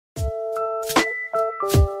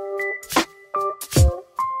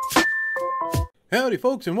Howdy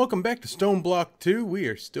folks, and welcome back to StoneBlock 2. We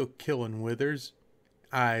are still killing withers.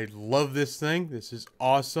 I love this thing. This is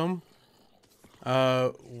awesome.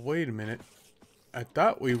 Wait a minute. I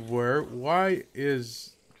thought we were. Why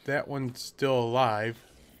is that one still alive?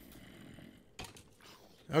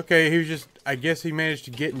 Okay, he was just, I guess he managed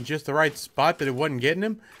to get in just the right spot that it wasn't getting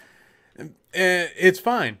him. It's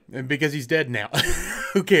fine, because he's dead now.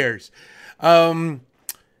 Who cares? So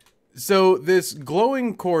this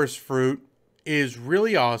glowing chorus fruit is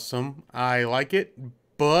really awesome. I like it,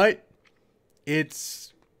 but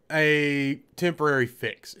it's a temporary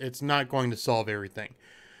fix. It's not going to solve everything.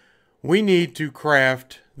 We need to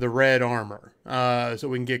craft the red armor so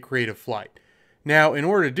we can get creative flight. Now, in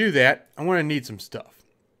order to do that, I'm going to need some stuff.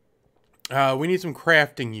 We need some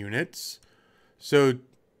crafting units. So,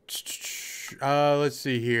 let's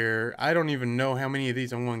see here. I don't even know how many of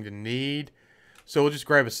these I'm going to need. So we'll just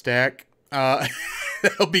grab a stack.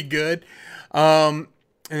 That'll be good. And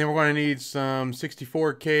then we're going to need some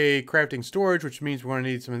 64K crafting storage, which means we're going to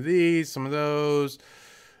need some of these, some of those.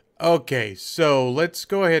 Okay, so let's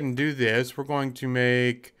go ahead and do this. We're going to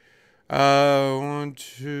make 1,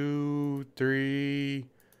 2, 3,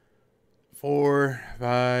 4,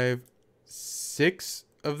 5, 6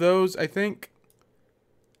 of those, I think.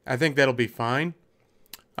 I think that'll be fine.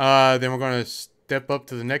 Then we're going to step up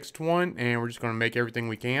to the next one, and we're just going to make everything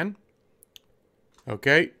we can.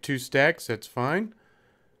 Okay, 2 stacks, that's fine.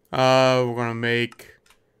 We're going to make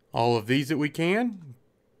all of these that we can.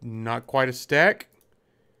 Not quite a stack.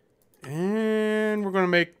 And we're going to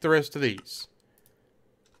make the rest of these.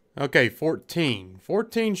 Okay, 14.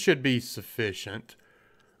 14 should be sufficient.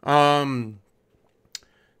 So,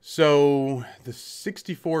 the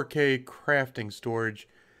 64K crafting storage,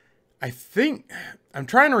 I think, I'm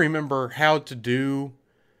trying to remember how to do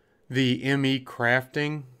the ME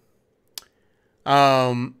crafting.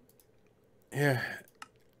 Yeah.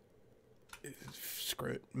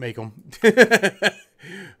 Screw it. Make them.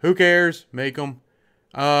 Who cares? Make them.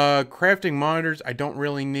 Crafting monitors, I don't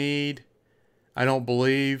really need. I don't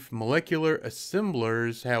believe. Molecular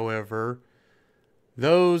assemblers, however,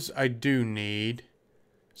 those I do need.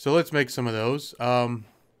 So let's make some of those.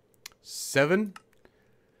 7?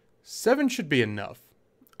 7 should be enough.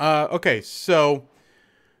 Okay, so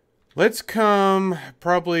let's come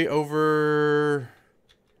probably over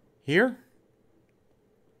here.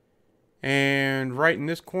 And right in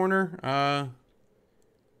this corner.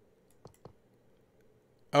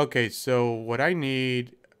 Okay, so what I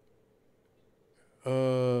need...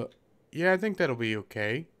 yeah, I think that'll be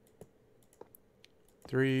okay.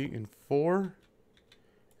 3 and 4.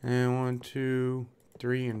 And 1, 2,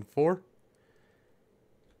 3, and 4.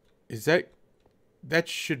 Is that... That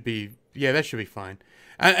should be... Yeah, that should be fine.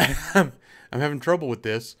 I'm having trouble with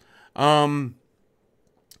this.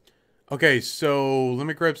 Okay, so let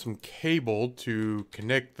me grab some cable to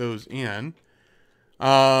connect those in.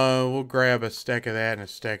 We'll grab a stack of that and a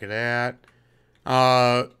stack of that.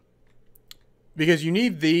 Because you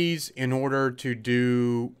need these in order to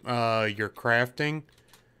do your crafting.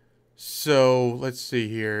 So let's see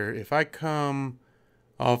here. If I come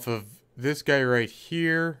off of this guy right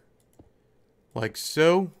here, like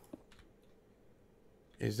so.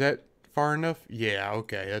 Is that far enough? Yeah,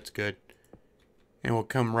 okay, that's good. And we'll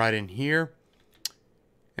come right in here.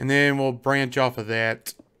 And then we'll branch off of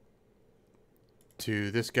that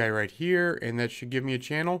to this guy right here. And that should give me a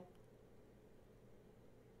channel.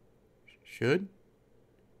 Should.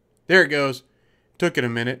 There it goes. Took it a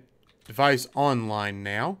minute. Device online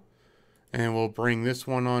now. And we'll bring this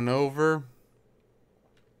one on over.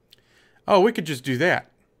 Oh, we could just do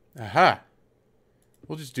that. Aha.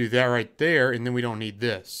 We'll just do that right there, and then we don't need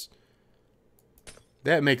this.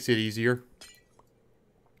 That makes it easier.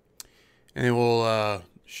 And then we'll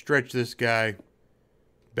stretch this guy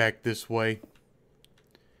back this way.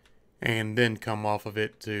 And then come off of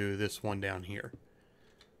it to this one down here.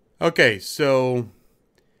 Okay, so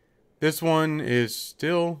this one is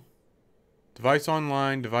still device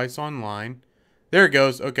online, device online. There it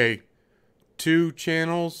goes. Okay, 2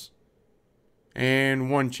 channels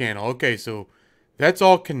and 1 channel. Okay, so that's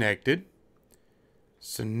all connected.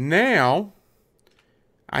 So now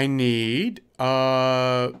I need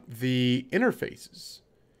the interfaces.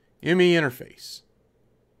 ME interface.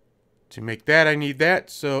 To make that, I need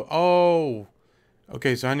that. So, oh,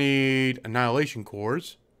 okay, so I need annihilation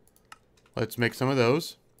cores. Let's make some of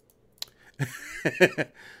those.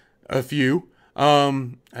 A few.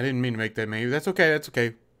 I didn't mean to make that many. That's okay, that's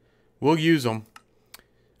okay. We'll use them.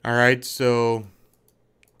 Alright, so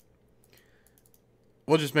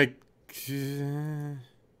we'll just make...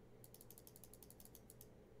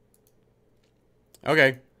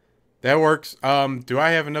 Okay. That works. Do I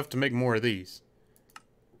have enough to make more of these?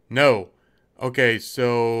 No. Okay,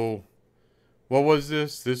 so what was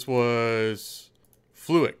this? This was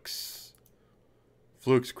Fluix.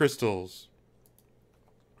 Fluix crystals.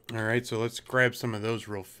 Alright, so let's grab some of those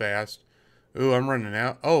real fast. Ooh, I'm running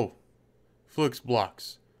out. Oh, Fluix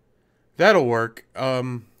blocks. That'll work.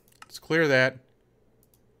 Let's clear that.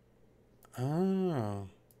 Oh.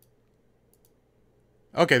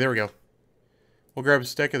 Okay, there we go. We'll grab a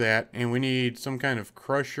stack of that, and we need some kind of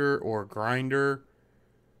crusher or grinder.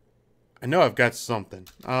 I know I've got something.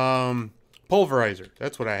 Pulverizer.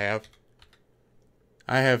 That's what I have.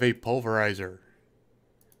 I have a pulverizer.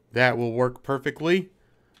 That will work perfectly.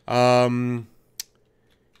 And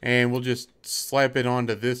we'll just slap it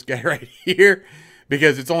onto this guy right here.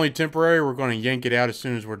 Because it's only temporary. We're going to yank it out as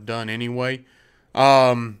soon as we're done anyway.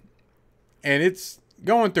 And it's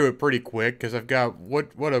going through it pretty quick. Because I've got...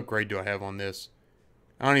 What upgrade do I have on this?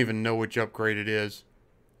 I don't even know which upgrade it is.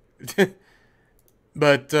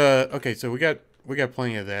 But, okay, so we got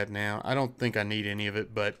plenty of that now. I don't think I need any of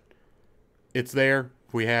it, but it's there.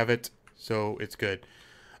 We have it, so it's good.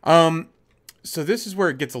 So this is where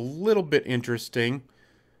it gets a little bit interesting.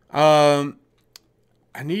 I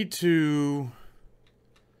need to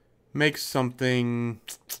make something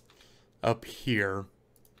up here.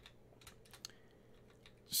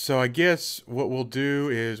 So I guess what we'll do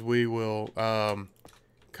is we will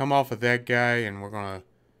come off of that guy, and we're going to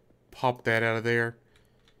pop that out of there.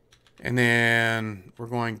 And then we're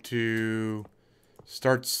going to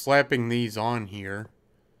start slapping these on here.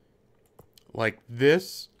 Like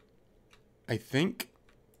this. I think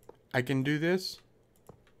I can do this.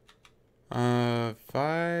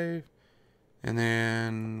 5. And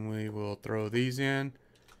then we will throw these in.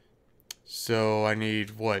 So I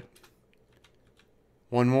need what?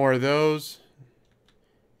 One more of those.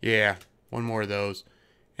 Yeah, one more of those.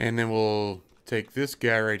 And then we'll take this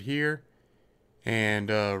guy right here and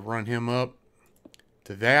run him up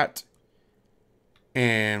to that.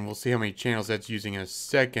 And we'll see how many channels that's using in a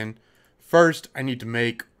second. First, I need to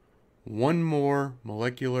make one more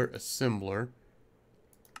molecular assembler.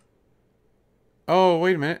 Oh,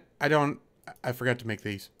 wait a minute. I forgot to make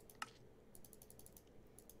these.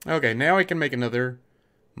 Okay, now I can make another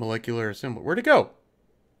molecular assembler. Where'd it go?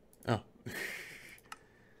 Oh.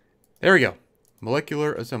 There we go.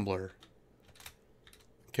 Molecular assembler.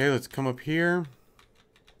 Okay, let's come up here. And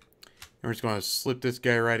we're just going to slip this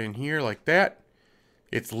guy right in here like that.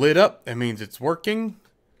 It's lit up. That means it's working.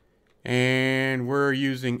 And we're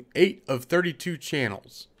using 8 of 32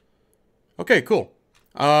 channels. Okay, cool.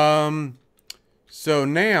 So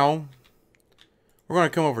now we're going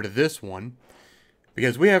to come over to this one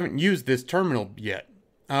because we haven't used this terminal yet.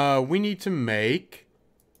 We need to make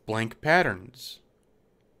blank patterns.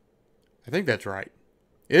 I think that's right.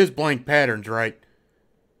 It is blank patterns, right?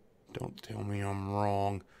 Don't tell me I'm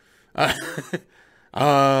wrong.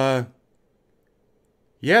 Yeah,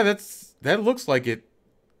 that looks like it.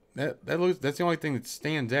 That's the only thing that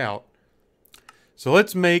stands out. So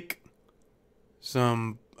let's make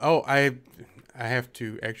some. Oh, I have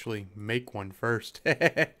to actually make one first.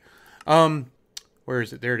 Where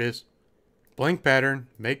is it? There it is. Blank pattern.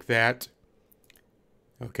 Make that.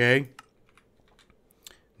 Okay.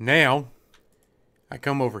 Now I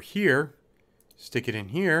come over here, stick it in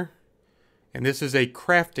here, and this is a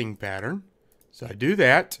crafting pattern. So I do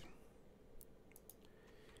that.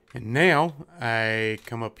 And now I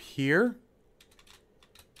come up here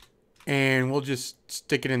and we'll just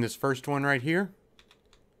stick it in this first one right here.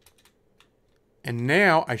 And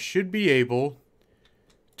now I should be able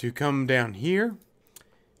to come down here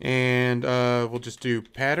and we'll just do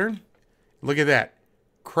pattern. Look at that.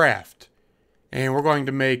 Craft. And we're going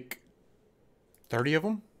to make 30 of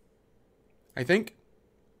them, I think.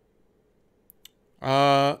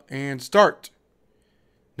 And start.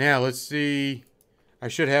 Now let's see. I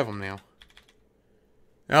should have them now.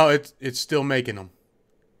 Oh, it's still making them.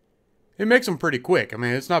 It makes them pretty quick. I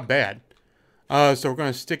mean, it's not bad. So we're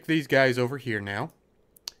going to stick these guys over here now.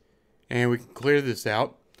 And we can clear this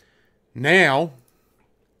out. Now,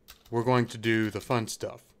 we're going to do the fun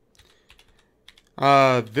stuff.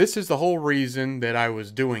 This is the whole reason that I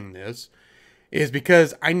was doing this. Is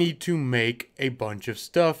because I need to make a bunch of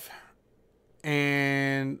stuff.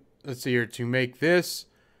 And let's see here. To make this,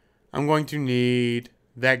 I'm going to need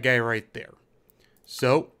that guy right there.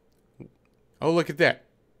 So, oh, look at that.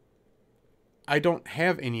 I don't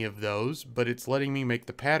have any of those, but it's letting me make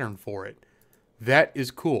the pattern for it. That is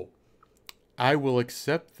cool. I will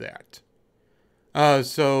accept that.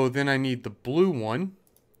 So then I need the blue one,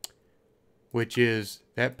 which is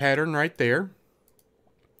that pattern right there.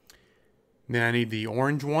 Then I need the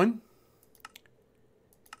orange one.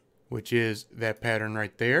 which is that pattern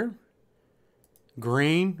right there.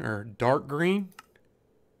 Green or dark green.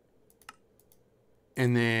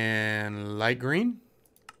 And then light green.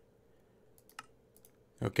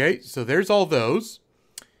 Okay, so there's all those.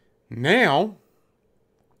 Now,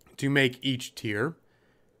 to make each tier,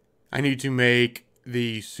 I need to make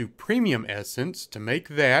the Supremium Essence. To make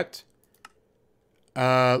that,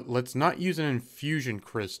 let's not use an infusion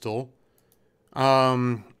crystal.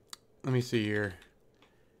 Let me see here.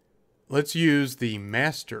 Let's use the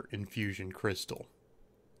Master Infusion Crystal.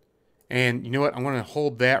 And you know what? I'm going to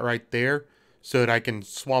hold that right there so that I can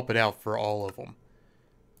swap it out for all of them.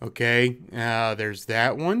 Okay, there's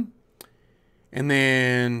that one. And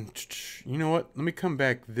then, you know what? Let me come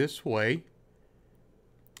back this way.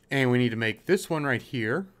 And we need to make this one right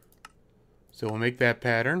here. So we'll make that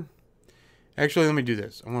pattern. Actually, let me do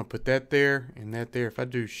this. I'm going to put that there and that there. If I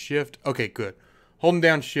do shift, okay, good. Holding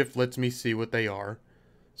down shift lets me see what they are.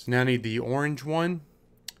 So now I need the orange one,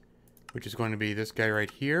 which is going to be this guy right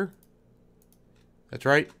here. That's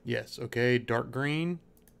right. Yes. Okay. Dark green,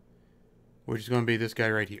 which is going to be this guy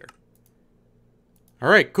right here. All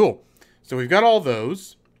right. Cool. So we've got all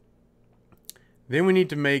those. Then we need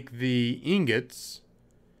to make the ingots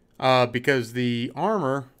because the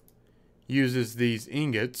armor uses these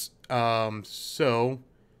ingots. So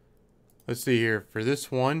let's see here. For this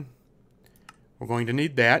one, we're going to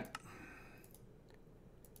need that.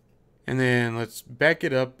 And then let's back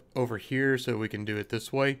it up over here so we can do it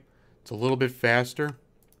this way. It's a little bit faster.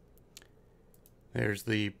 There's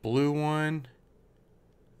the blue one.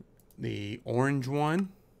 The orange one.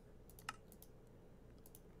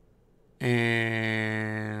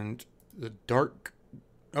 And the dark...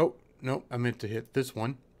 Oh, no, I meant to hit this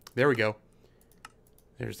one. There we go.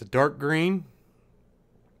 There's the dark green.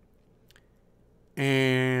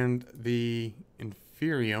 And the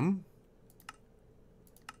inferium.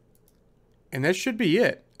 And that should be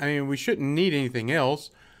it. I mean, we shouldn't need anything else.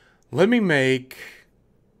 Let me make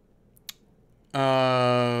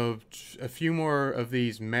a few more of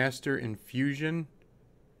these Master Infusion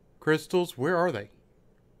crystals. Where are they?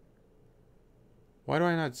 Why do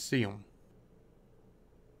I not see them?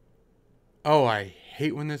 Oh, I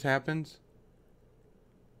hate when this happens.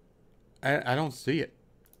 I don't see it.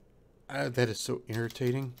 That is so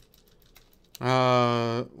irritating.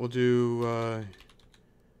 We'll do...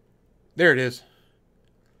 there it is.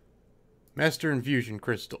 Master Infusion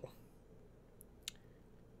Crystal.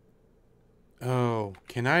 Oh,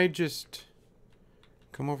 can I just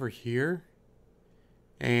come over here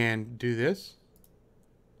and do this?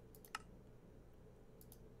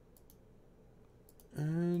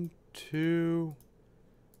 1, 2,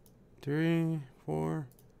 3, 4,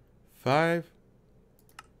 5.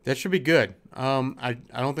 That should be good. I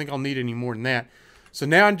don't think I'll need any more than that. So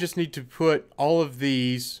now I just need to put all of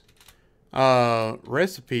these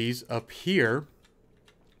recipes up here.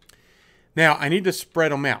 Now I need to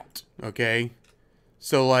spread them out, okay?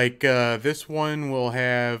 So like this one will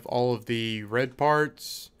have all of the red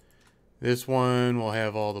parts. This one will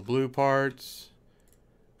have all the blue parts.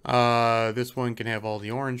 This one can have all the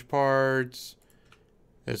orange parts.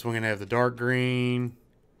 This one can have the dark green.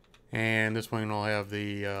 And this one will have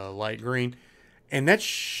the light green. And that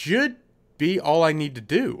should be all I need to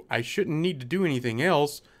do. I shouldn't need to do anything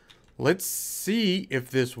else. Let's see if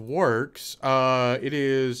this works. It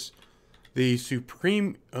is the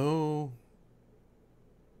Supreme... Oh,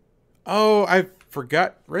 I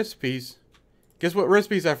forgot recipes. Guess what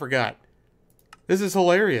recipes I forgot? This is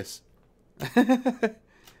hilarious.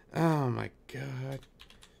 Oh my god.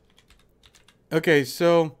 Okay,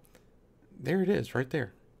 so there it is right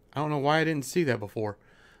there. I don't know why I didn't see that before.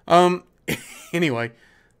 Anyway,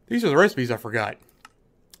 these are the recipes I forgot.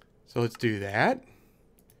 So let's do that.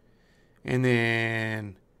 And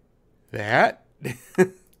then that.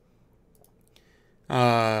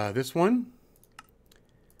 This one.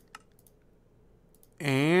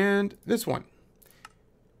 And this one.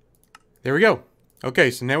 There we go.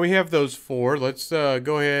 Okay, so now we have those 4. Let's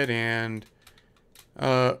go ahead and...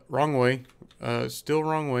 wrong way. Still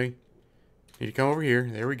wrong way. Need to come over here.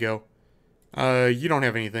 There we go. You don't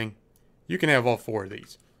have anything. You can have all 4 of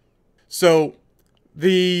these. So,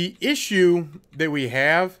 the issue that we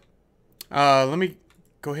have... let me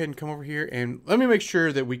go ahead and come over here and let me make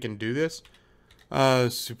sure that we can do this.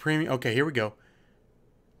 Supreme... Okay, here we go.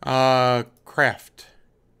 Craft.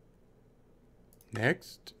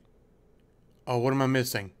 Next. Oh, what am I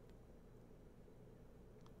missing?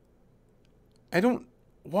 I don't...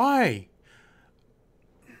 Why?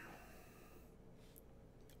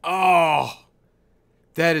 Oh,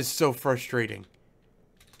 that is so frustrating.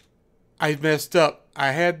 I messed up.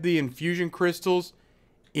 I had the infusion crystals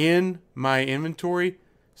in my inventory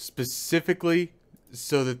specifically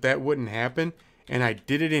so that that wouldn't happen, and I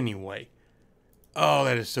did it anyway. Oh,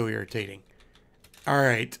 that is so irritating. All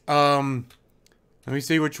right, let me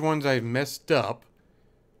see which ones I messed up.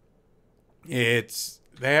 It's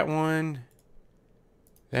that one,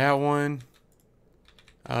 that one,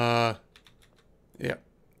 yeah,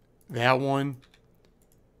 that one,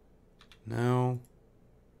 no,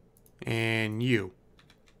 and you.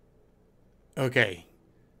 Okay,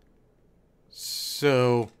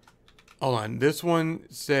 so, hold on, this one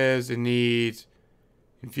says it needs,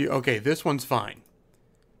 okay, this one's fine.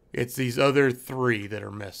 It's these other three that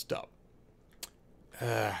are messed up.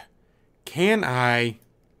 Can I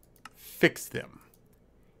fix them?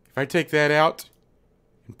 If I take that out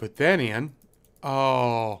and put that in,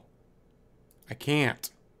 oh, I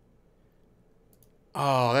can't.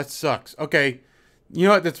 Oh, that sucks. Okay, you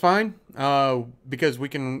know what? That's fine. Because we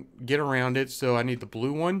can get around it. So I need the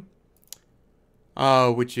blue one,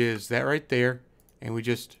 which is that right there, and we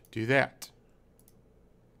just do that.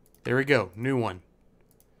 There we go, new one.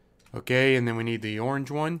 Okay, and then we need the orange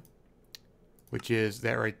one, which is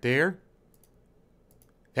that right there.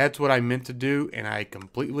 That's what I meant to do, and I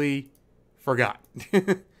completely forgot.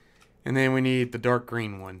 And then we need the dark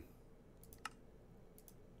green one.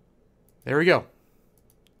 There we go.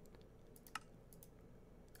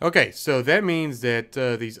 Okay, so that means that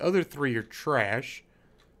these other three are trash.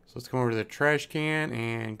 So let's come over to the trash can,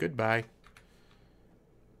 and goodbye.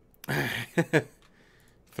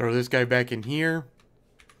 Throw this guy back in here.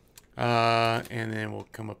 And then we'll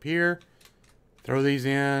come up here. Throw these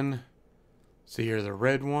in. See here, the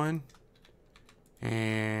red one.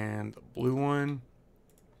 And the blue one.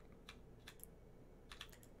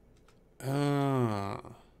 There's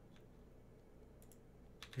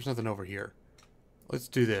nothing over here. Let's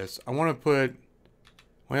do this. I want to put...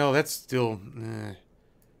 Well, that's still...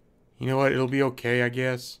 You know what? It'll be okay, I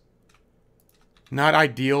guess. Not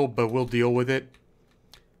ideal, but we'll deal with it.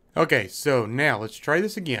 Okay, so now let's try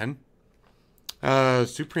this again.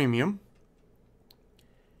 Supremium.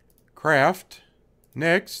 Craft.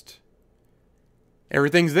 Next.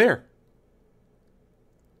 Everything's there.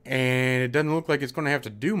 And it doesn't look like it's going to have to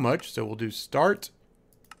do much, so we'll do start.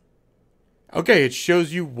 Okay, it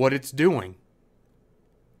shows you what it's doing.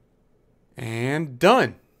 And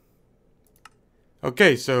done.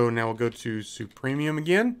 Okay, so now we'll go to Supremium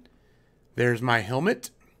again. There's my helmet.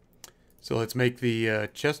 So let's make the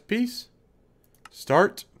chest piece.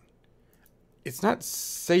 Start. It's not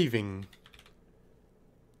saving.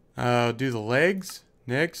 Do the legs.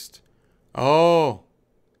 Next. Oh.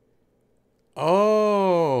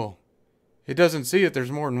 Oh. It doesn't see that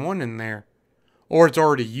there's more than one in there. Or it's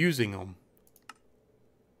already using them.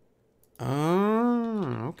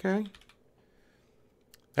 Oh, okay.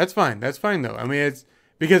 That's fine. That's fine, though. I mean, it's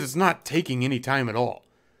because it's not taking any time at all.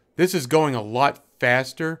 This is going a lot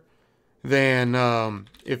faster than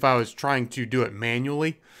if I was trying to do it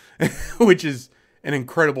manually, which is an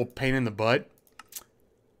incredible pain in the butt.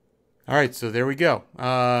 All right, so there we go.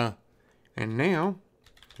 And now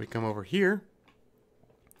we come over here,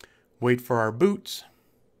 wait for our boots.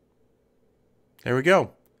 There we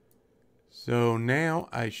go. So now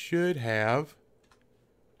I should have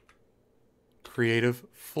creative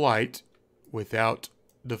flight without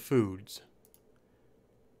the foods.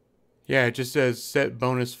 Yeah, it just says set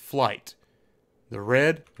bonus flight. The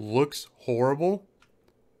red looks horrible,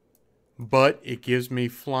 but it gives me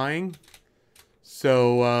flying.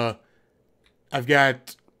 So I've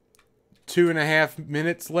got 2.5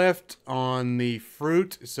 minutes left on the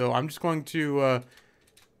fruit. So I'm just going to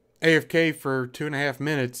AFK for 2.5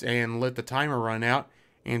 minutes and let the timer run out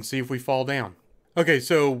and see if we fall down. Okay,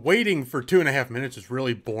 so waiting for 2.5 minutes is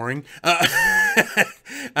really boring.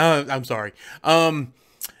 I'm sorry.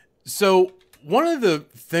 So one of the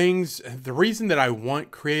things, the reason that I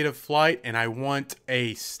want creative flight and I want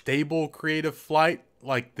a stable creative flight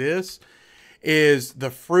like this is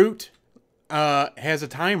the fruit has a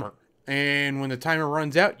timer. And when the timer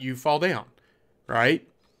runs out, you fall down, right?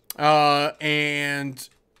 And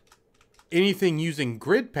anything using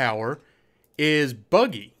grid power is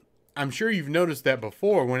buggy. I'm sure you've noticed that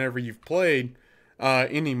before whenever you've played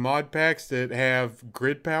any mod packs that have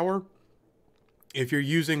grid power. If you're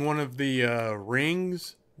using one of the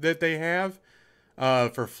rings that they have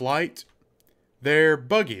for flight, they're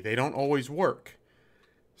buggy. They don't always work.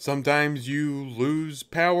 Sometimes you lose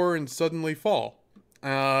power and suddenly fall.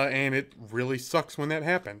 And it really sucks when that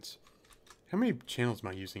happens. How many channels am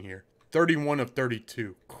I using here? 31 of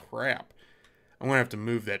 32. Crap. I'm going to have to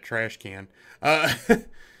move that trash can.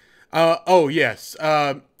 Oh, yes.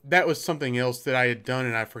 that was something else that I had done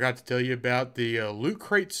and I forgot to tell you about. The loot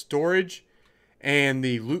crate storage and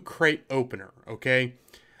the loot crate opener, okay?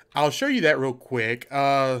 I'll show you that real quick.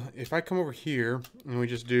 If I come over here and we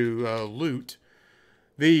just do loot.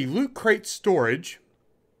 The loot crate storage,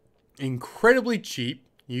 incredibly cheap.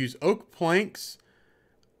 Use oak planks.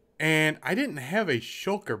 And I didn't have a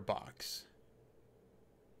shulker box.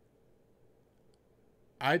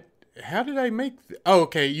 How did I make... Oh,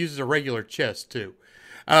 okay, it uses a regular chest too.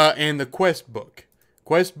 And the quest book.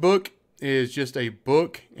 Quest book is just a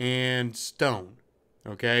book and stone.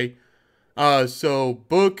 Okay? So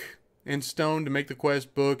book and stone to make the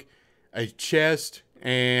quest book. A chest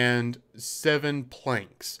and 7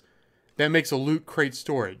 planks. That makes a loot crate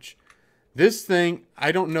storage. This thing,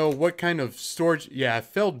 I don't know what kind of storage... Yeah, I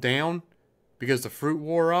fell down because the fruit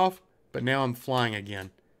wore off. But now I'm flying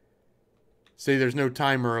again. See, there's no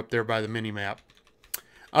timer up there by the mini-map.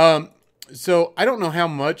 So, I don't know how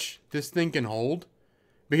much this thing can hold.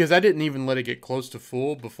 Because I didn't even let it get close to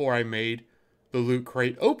full before I made the loot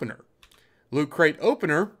crate opener. Loot crate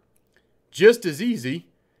opener, just as easy.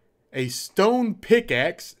 A stone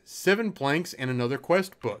pickaxe, 7 planks, and another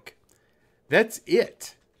quest book. That's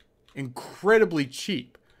it. Incredibly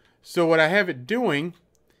cheap. So what I have it doing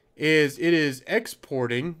is it is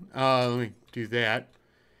exporting. Let me do that.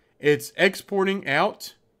 It's exporting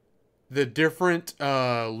out the different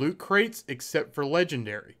loot crates except for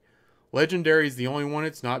legendary. Legendary is the only one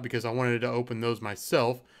it's not because I wanted to open those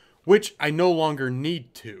myself, which I no longer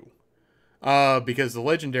need to. Because the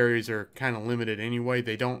legendaries are kind of limited anyway.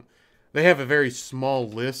 They have a very small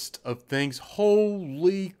list of things.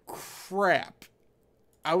 Holy crap.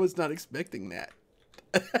 I was not expecting that.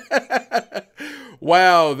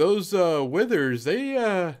 Wow, those withers, they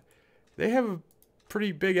have a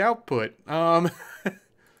pretty big output.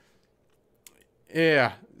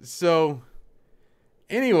 Yeah, so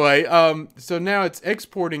anyway, so now it's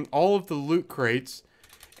exporting all of the loot crates,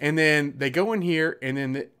 and then they go in here, and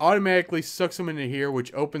then it automatically sucks them into here,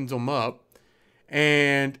 which opens them up,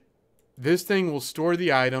 and this thing will store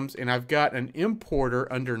the items, and I've got an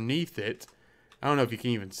importer underneath it. I don't know if you can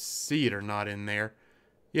even see it or not in there.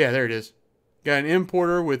 Yeah, there it is. Got an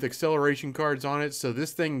importer with acceleration cards on it, so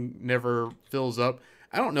this thing never fills up.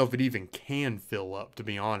 I don't know if it even can fill up, to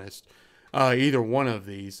be honest. Either one of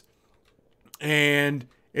these. And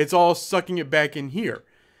it's all sucking it back in here.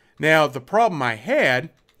 Now, the problem I had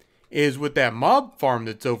is with that mob farm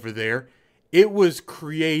that's over there, it was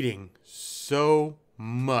creating so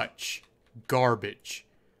much garbage.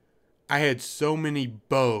 I had so many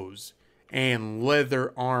bows and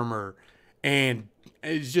leather armor, and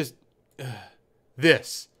it's just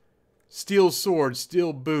this. Steel swords,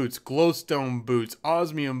 steel boots, glowstone boots,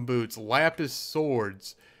 osmium boots, lapis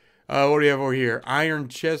swords. What do you have over here? Iron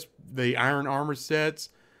chest, the iron armor sets,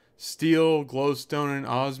 steel, glowstone, and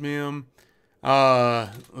osmium.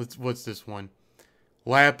 What's this one?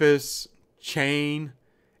 Lapis, chain,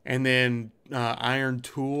 and then iron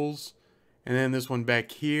tools, and then this one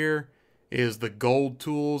back here is the gold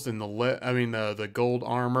tools and the gold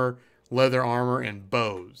armor, leather armor, and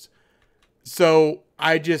bows. So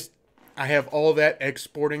I have all that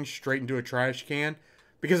exporting straight into a trash can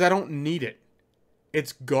because I don't need it.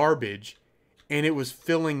 It's garbage, and it was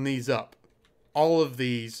filling these up. All of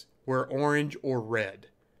these were orange or red.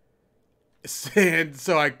 And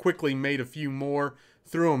so I quickly made a few more,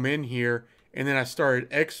 threw them in here, and then I started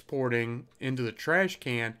exporting into the trash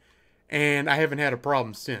can, and I haven't had a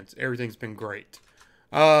problem since. Everything's been great.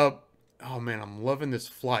 Oh man, I'm loving this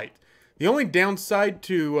flight. The only downside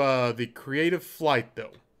to the creative flight,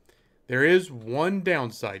 though, there is one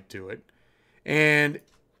downside to it, and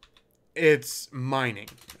it's mining.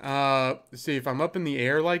 See, if I'm up in the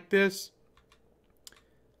air like this,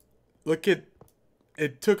 look at,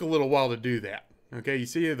 it took a little while to do that. Okay, you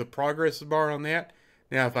see the progress bar on that?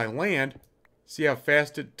 Now, if I land, see how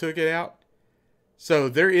fast it took it out? So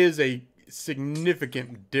there is a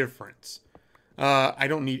significant difference. I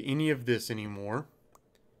don't need any of this anymore.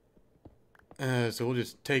 So we'll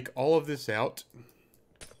just take all of this out.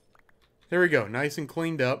 There we go, nice and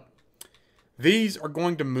cleaned up. These are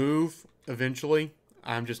going to move eventually.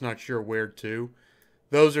 I'm just not sure where to.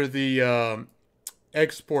 Those are the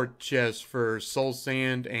export chests for soul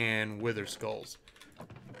sand and wither skulls.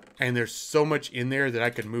 And there's so much in there that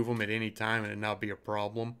I could move them at any time and it not be a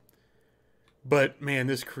problem. But man,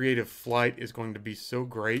 this creative flight is going to be so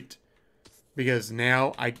great. Because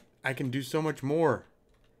now I can do so much more.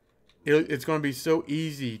 It's going to be so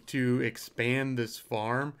easy to expand this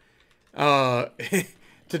farm.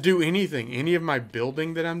 To do anything, any of my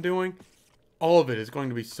building that I'm doing, all of it is going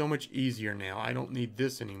to be so much easier now. I don't need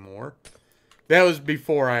this anymore. That was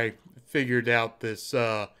before I figured out this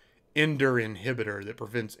Ender inhibitor that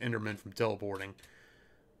prevents Endermen from teleporting.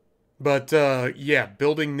 But yeah,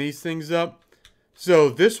 building these things up. So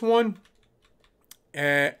this one,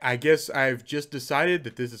 I guess I've just decided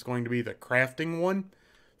that this is going to be the crafting one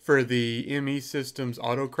for the ME Systems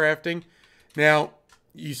auto crafting. Now,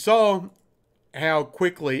 you saw how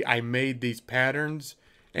quickly I made these patterns,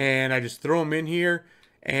 and I just throw them in here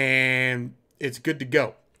and it's good to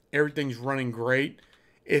go. Everything's running great.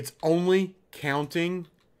 It's only counting,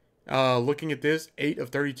 looking at this, 8 of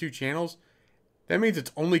 32 channels. That means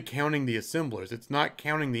it's only counting the assemblers. It's not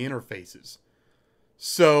counting the interfaces.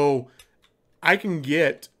 So I can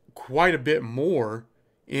get quite a bit more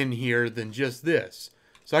in here than just this.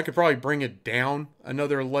 So I could probably bring it down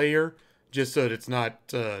another layer just so that it's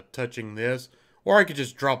not touching this. Or I could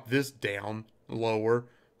just drop this down lower,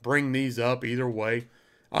 bring these up either way.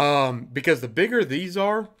 Because the bigger these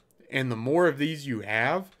are and the more of these you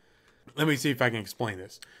have, let me see if I can explain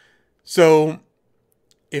this. So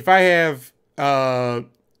if I have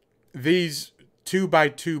these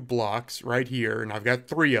 2x2 blocks right here, and I've got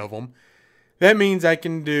 3 of them, that means I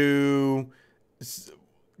can do,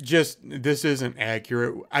 just, this isn't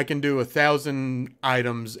accurate, I can do 1,000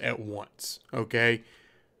 items at once, okay?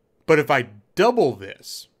 But if I double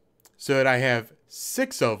this, so that I have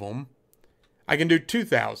 6 of them, I can do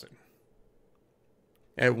 2,000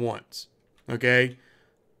 at once, okay?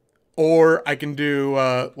 Or I can do,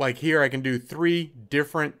 like here, I can do 3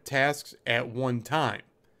 different tasks at one time.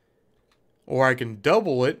 Or I can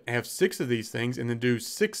double it, have 6 of these things, and then do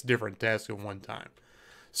 6 different tasks at one time.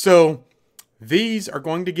 So these are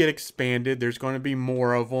going to get expanded. There's going to be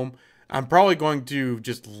more of them. I'm probably going to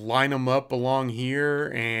just line them up along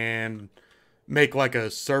here and make like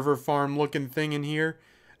a server farm looking thing in here.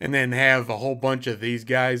 And then have a whole bunch of these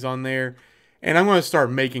guys on there. And I'm going to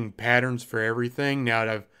start making patterns for everything. Now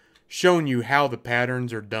that I've shown you how the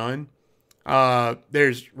patterns are done,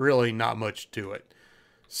 there's really not much to it.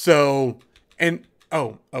 So, and,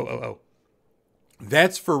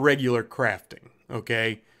 that's for regular crafting,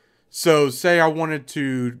 okay? So, say I wanted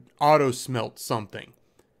to auto smelt something,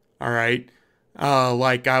 all right?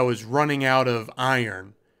 Like I was running out of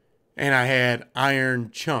iron, and I had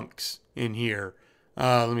iron chunks in here.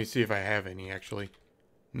 Let me see if I have any, actually.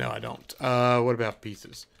 No, I don't. What about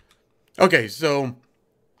pieces? Okay, so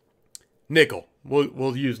nickel.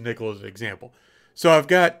 We'll use nickel as an example. So I've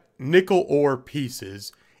got nickel ore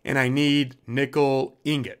pieces, and I need nickel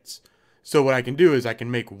ingots. So what I can do is I can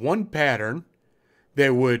make one pattern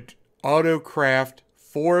that would auto craft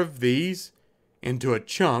 4 of these into a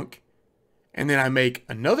chunk, and then I make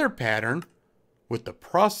another pattern with the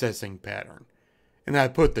processing pattern. And I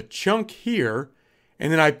put the chunk here,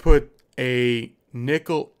 and then I put a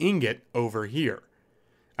nickel ingot over here.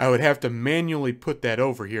 I would have to manually put that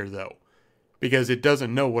over here though, because it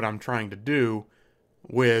doesn't know what I'm trying to do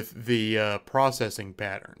with the processing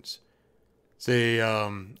patterns. See,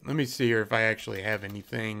 let me see here if I actually have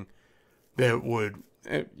anything that would,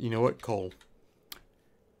 you know what, coal.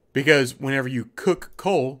 Because whenever you cook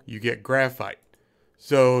coal, you get graphite.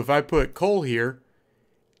 So if I put coal here,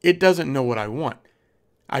 it doesn't know what I want.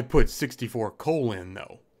 I put 64 coal in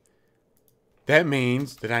though. That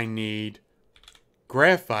means that I need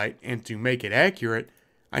graphite, and to make it accurate,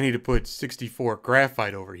 I need to put 64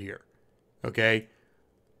 graphite over here. Okay?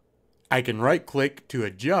 I can right click to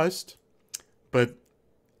adjust, but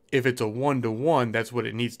if it's a 1-to-1, that's what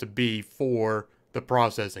it needs to be for the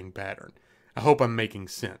processing pattern. I hope I'm making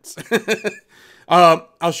sense.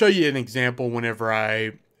 I'll show you an example whenever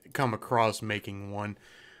I come across making one.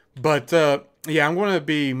 But yeah, I'm going to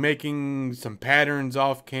be making some patterns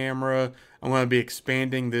off camera. I'm going to be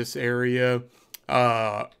expanding this area.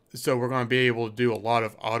 So we're going to be able to do a lot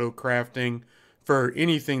of auto crafting for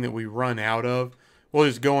anything that we run out of. We'll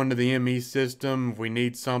just go into the ME system. If we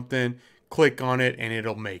need something, click on it and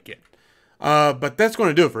it'll make it. But that's going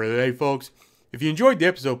to do it for today, folks. If you enjoyed the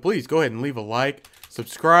episode, please go ahead and leave a like,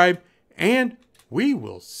 subscribe, and we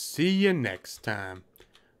will see you next time.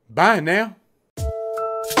 Bye now.